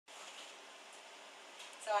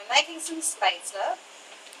So I'm making some Spaetzle,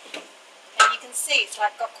 and you can see it's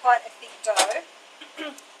like got quite a thick dough.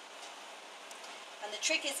 And the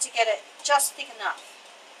trick is to get it just thick enough.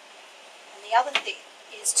 And the other thing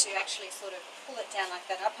is to actually sort of pull it down like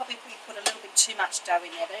that. I'll probably put a little bit too much dough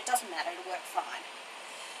in there, but it doesn't matter, it'll work fine.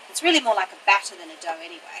 It's really more like a batter than a dough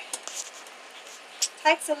anyway.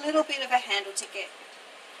 Takes a little bit of a handle to get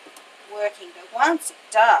working, but once it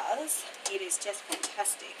does, it is just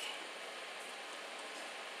fantastic.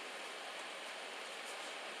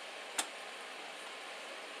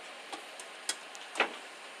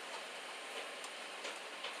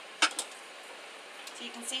 So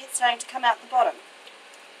you can see it's starting to come out the bottom.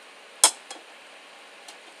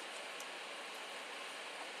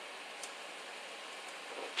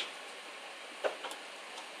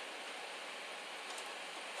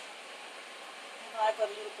 I've got a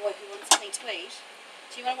little boy who wants something to eat.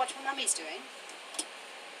 Do you want to watch what Mummy's doing?